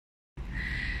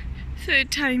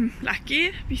Third time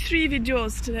lucky. Be 3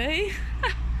 videos today.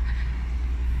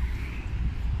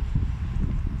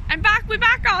 We're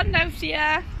back on now,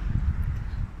 Sia.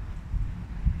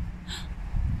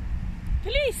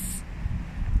 Police!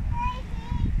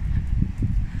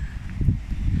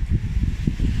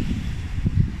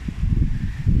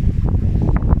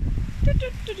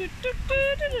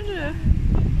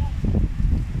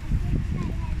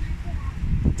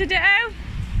 Did it out?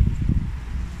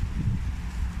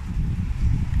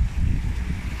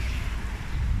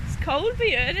 It's cold for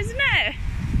you, isn't it?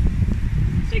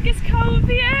 I think it's cold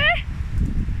for you.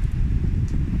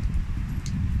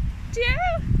 Do you?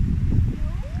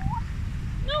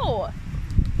 No.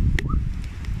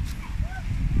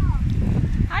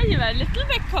 Are you a little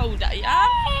bit colder, yeah?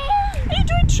 Are you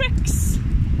doing tricks?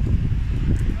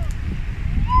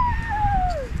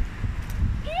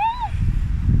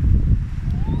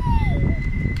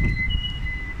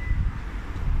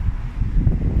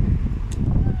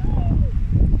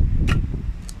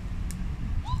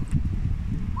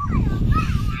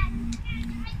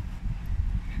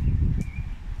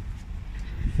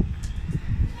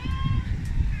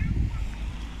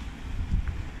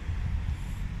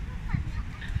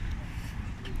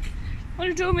 What are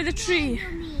you doing with the tree?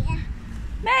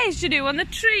 What should you do on the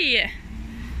tree?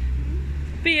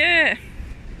 Beer.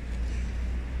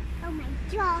 Oh my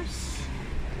gosh.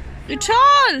 You're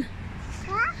tall.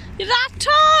 Huh? You're that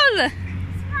tall. It's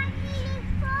nearly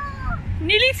 4.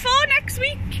 Nearly 4 next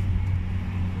week. We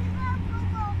will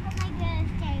go for my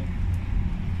birthday.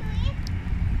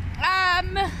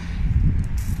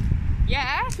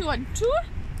 Yeah, if you want to.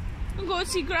 And go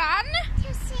see Gran.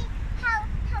 To see how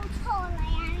tall I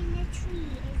am in the trees.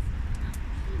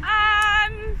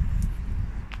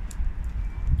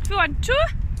 If you want to.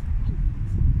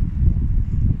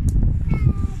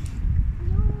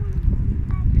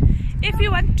 If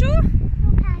you want to.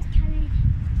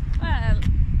 Well,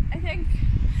 I think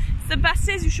it's the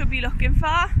buses you should be looking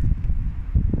for.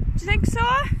 Do you think so?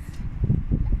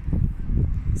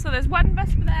 So there's one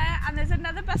bus there and there's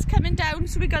another bus coming down,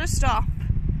 so we got to stop.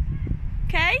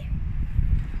 Okay?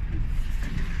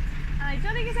 And I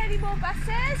don't think there's any more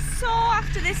buses, so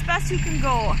after this bus you can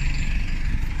go.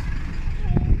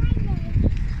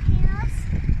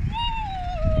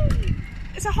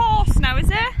 It's a horse now, is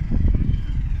it?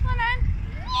 Come on then.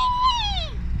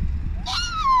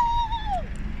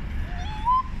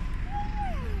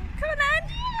 Come on then.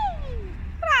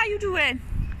 What are you doing?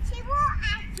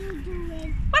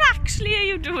 What actually are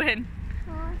you doing?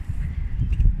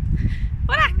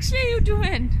 What actually are you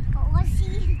doing?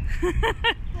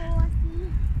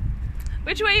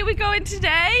 Which way are we going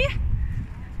today?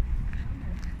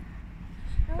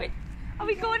 Wait, are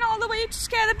we going all the way to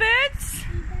scare the birds?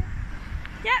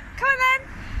 Yep, come on then.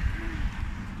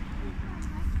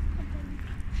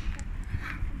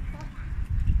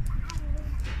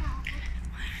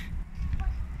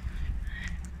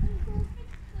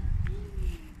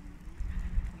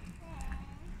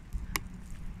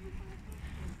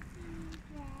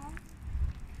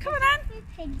 Come on then.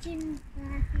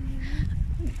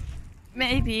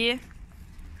 Maybe.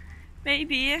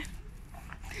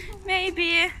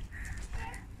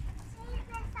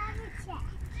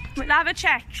 We'll have a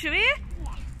check, shall we?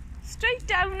 Yeah. Straight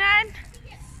down then.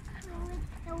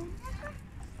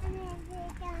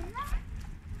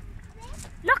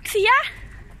 Look, Thea.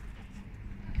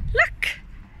 Look.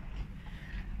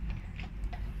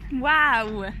 Wow.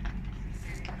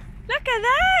 Look at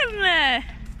them.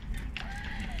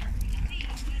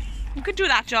 You could do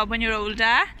that job when you're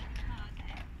older.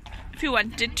 If you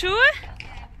wanted to.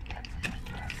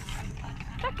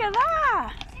 Look at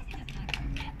that.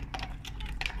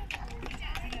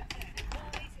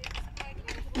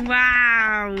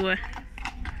 Wow.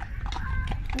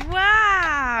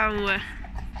 Wow.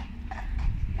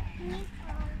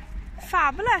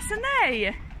 Fabulous, isn't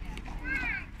they?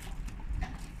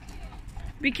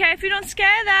 Be careful you don't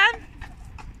scare them.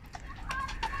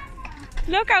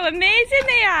 Look how amazing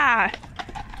they are.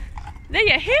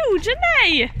 They're huge, aren't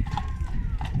they?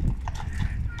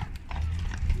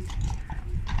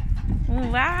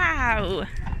 Wow.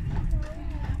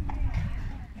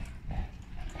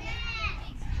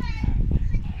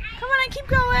 Come on and keep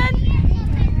going.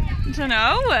 I don't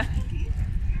know.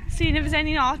 Seeing if there's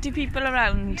any naughty people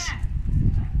around.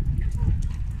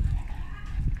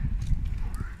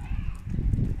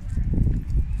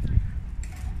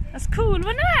 That's cool,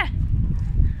 wasn't it?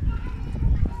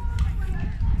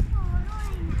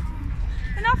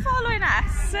 They're not following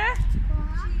us.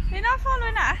 They're not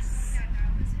following us.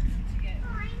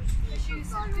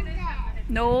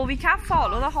 No, we can't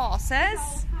follow the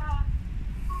horses.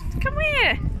 Come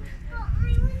here.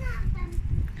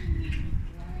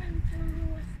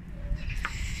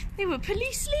 They were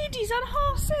police ladies on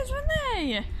horses, weren't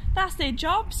they? That's their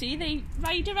job, see? They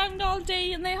ride around all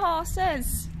day in their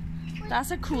horses.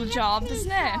 That's a cool job,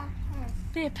 isn't it?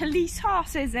 They're police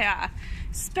horses, they are.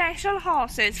 Special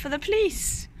horses for the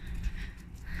police.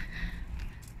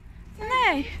 Aren't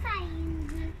they?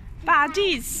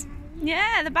 Baddies.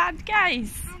 Yeah, the bad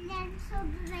guys. And then so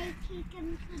they take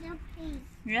them to the police.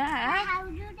 Yeah. How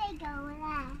do they go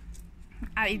there?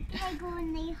 They go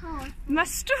on the horse.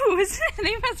 Must do, isn't it?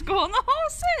 They must go on the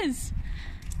horses.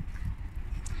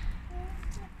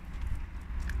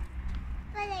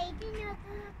 But I didn't know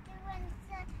the ones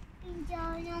that been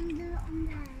down on the road.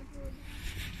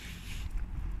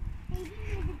 They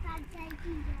didn't know the bad guys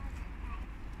been down.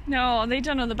 No, they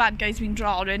don't know the bad guys been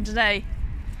drawing today.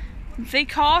 If they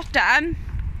caught them,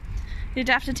 they'd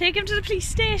have to take him to the police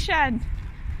station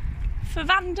for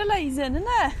vandalising,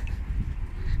 innit?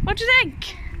 What do you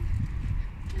think?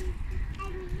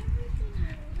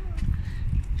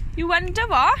 You wonder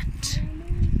what?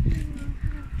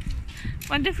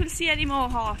 Wonder if we'll see any more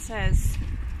horses.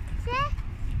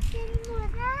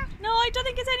 No, I don't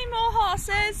think there's any more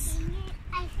horses.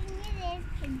 I think it is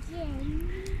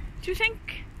pigeons. Do you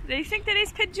think? They think there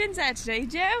is pigeons there today,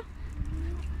 do you?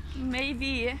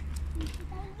 Maybe.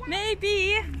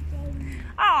 Maybe.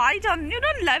 Oh, you don't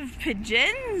love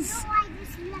pigeons. No, I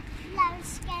just love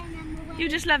scaring them away. You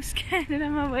just love scaring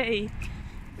them away.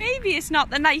 Maybe it's not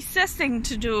the nicest thing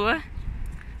to do,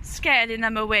 scaring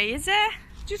them away, is it?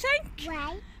 Do you think?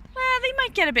 Why? Well, they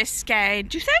might get a bit scared,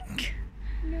 do you think?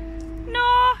 No.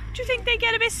 No? Do you think they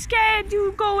get a bit scared,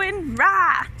 you going,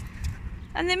 rah?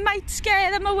 And they might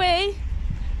scare them away?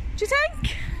 Do you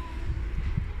think?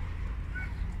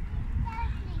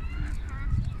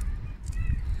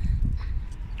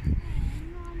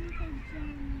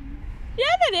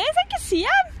 Yeah, there is. I can see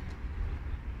them.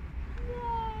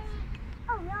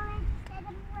 Oh, we already scared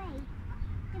them away.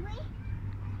 Did we?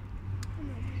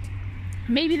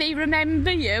 Maybe they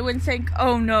remember you and think,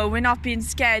 oh no, we're not being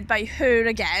scared by her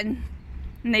again.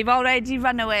 And they've already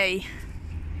run away.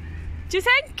 Do you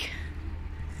think?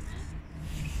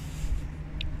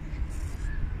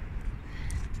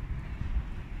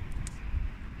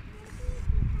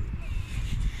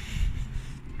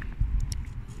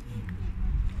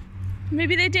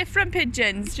 Maybe they're different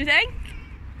pigeons, do you think?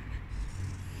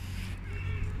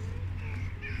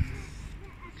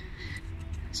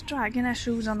 It's dragging her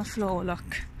shoes on the floor,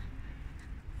 look.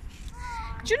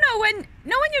 Do you know when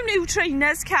your new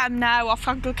trainers come now off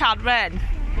Uncle Cadwyn?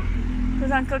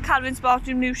 Because Uncle Cadwyn's bought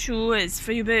you new shoes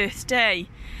for your birthday.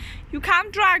 You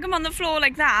can't drag them on the floor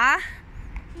like that.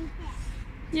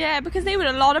 Yeah, because they were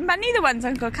a lot of money, the ones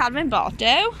Uncle Cadwyn bought you.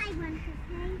 I want to play.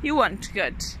 You want,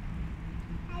 good.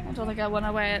 I don't think I want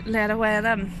to let her wear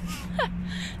them.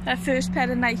 Her first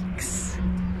pair of Nikes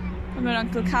from her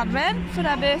Uncle Cadwyn for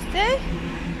her birthday.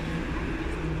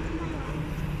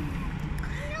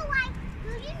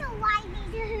 You know why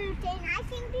these are hurting? I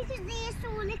think because they're so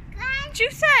liquid. Do you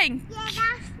think? Yeah,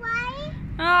 that's why.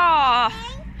 Oh,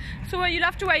 so well, you'll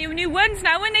have to wear your new ones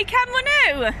now when they come, won't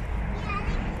you?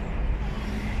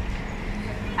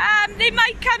 Yeah, They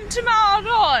might come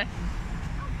tomorrow.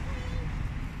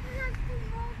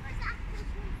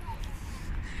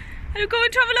 Are you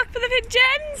going to have a look for the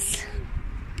pigeons?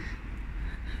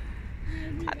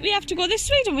 We have to go this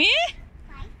way, don't we?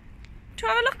 To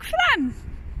have a look for them.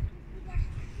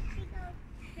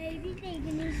 Maybe they're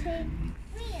going to say,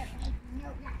 really? No,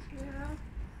 that girl.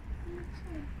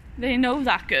 They know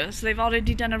that girl, so they've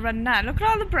already done a run now. Look at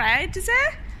all the bread, is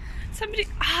it? Somebody...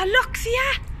 Ah, look, see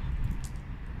ya!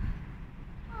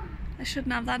 I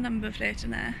shouldn't have that number plate in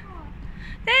there.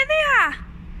 There they are!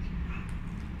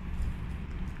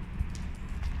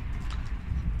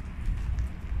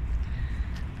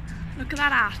 Look at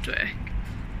that artwork.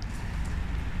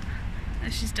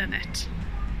 And she's done it.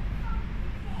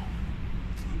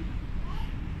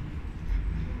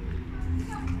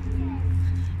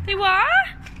 They were?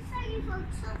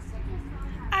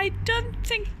 I don't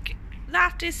think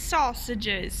that is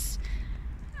sausages.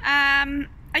 I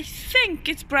think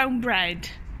it's brown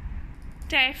bread.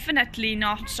 Definitely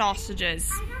not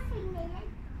sausages.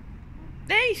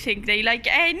 They think they like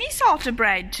any sort of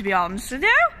bread, to be honest with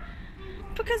you.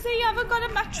 Because they haven't got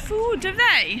much food, have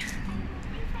they?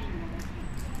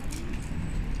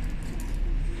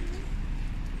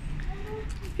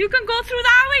 You can go through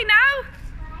that way now.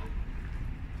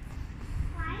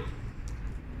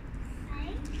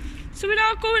 So we're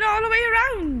not going all the way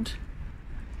around.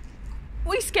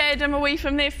 We scared them away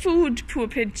from their food, poor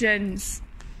pigeons.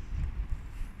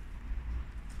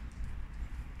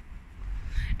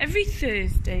 Every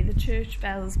Thursday, the church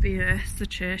bells, the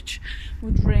church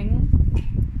would ring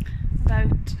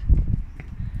about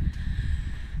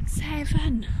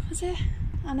 7, was it?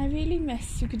 And I really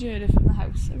miss, you could hear it from the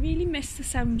house, I really miss the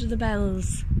sound of the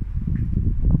bells.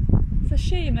 It's a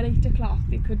shame at 8 o'clock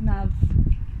they couldn't have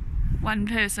one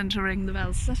person to ring the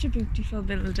bells. Such a beautiful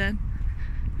building.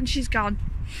 And she's gone.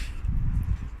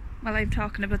 Well, I'm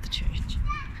talking about the church.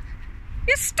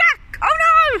 You're stuck! Oh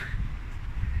no!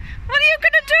 What are you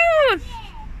gonna do?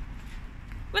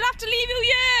 We'll have to leave you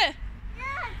here.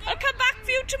 I'll come back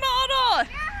for you tomorrow.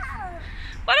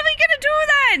 What are we gonna do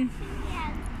then?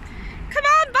 Come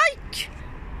on, bike!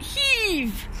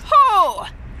 Heave! Ho!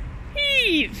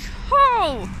 Heave!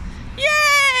 Ho!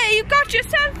 Yay! You got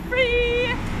yourself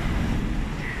free!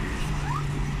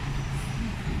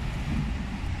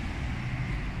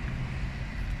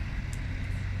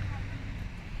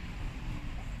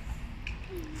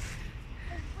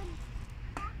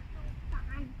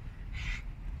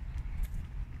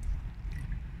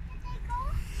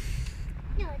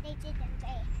 No, they didn't.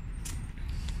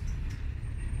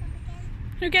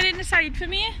 You get in the side for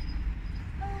me?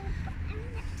 I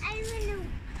don't know.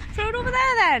 Throw it over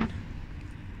there then.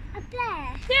 Up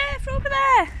there? Yeah, throw it over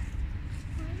there.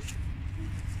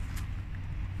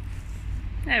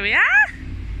 There we are.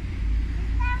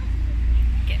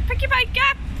 Pick your bike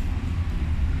up.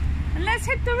 And let's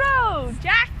hit the road,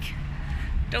 Jack.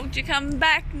 Don't you come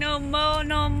back no more,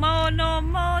 no more, no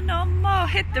more, no more.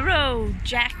 Hit the road,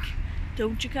 Jack.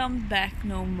 Don't you come back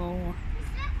no more.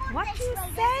 What do you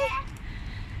say?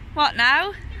 What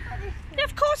now? Yeah,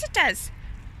 of course it does.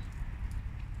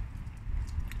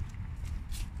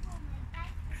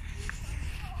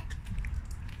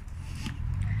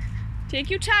 Take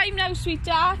your time now,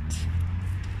 sweetheart.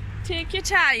 Take your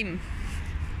time.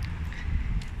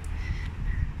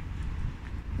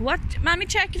 What? Mommy,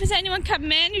 check if there's anyone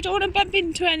coming. You don't want to bump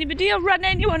into anybody or run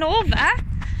anyone over.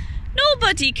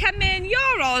 Nobody come in.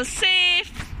 You're all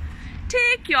safe.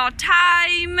 Take your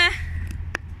time.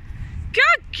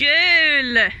 Good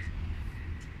girl.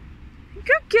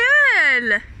 Good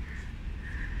girl.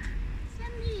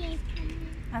 Somebody is coming.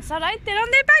 That's alright, they're on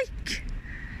their bike.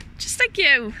 Just like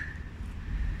you.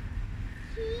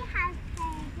 She has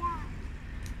her dog.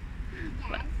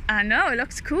 Well, I know, it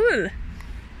looks cool. Maybe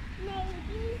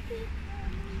she's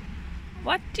coming.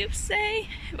 What do you say?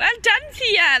 Well done,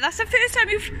 Thea. That's the first time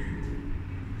you've...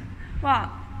 What?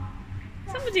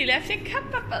 Somebody left their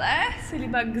cup up there, silly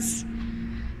bugs.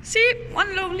 See,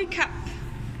 one lonely cup.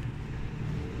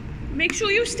 Make sure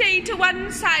you stay to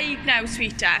one side now,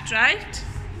 sweetheart, right?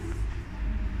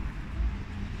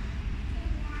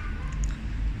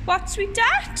 What,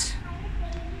 sweetheart?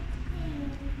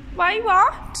 Why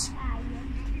what?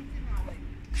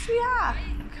 Sweetheart,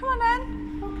 come on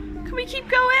then. Can we keep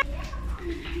going?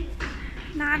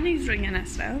 Nanny's ringing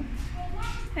us now.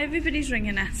 Everybody's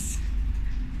ringing us.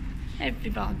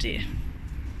 Everybody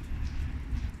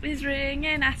is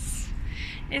ringing us.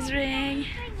 Everybody's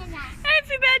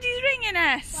ringing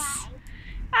us. Why?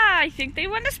 I think they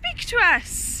want to speak to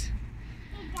us.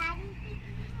 Did Daddy speak to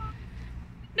her?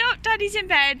 No, Daddy's in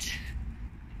bed. Is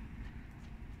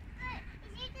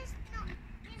it just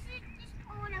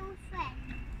all our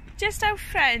friends? Just our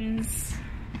friends.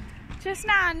 Just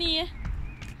Nanny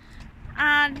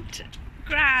and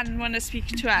Gran want to speak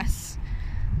to us.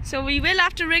 So we will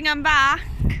have to ring them back.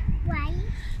 Why?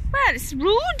 Well, it's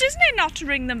rude, isn't it, not to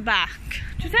ring them back?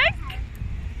 Do you think?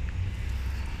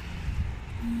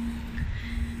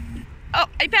 Oh,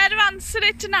 I better answer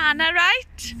it to Nana,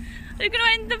 right? Are you going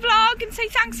to end the vlog and say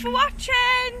thanks for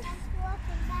watching?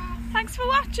 Thanks for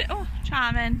watching. Oh,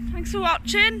 charming. Thanks for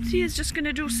watching. She's just going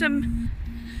to do some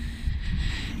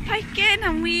biking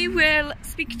and we will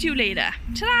speak to you later.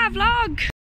 Ta-da, vlog.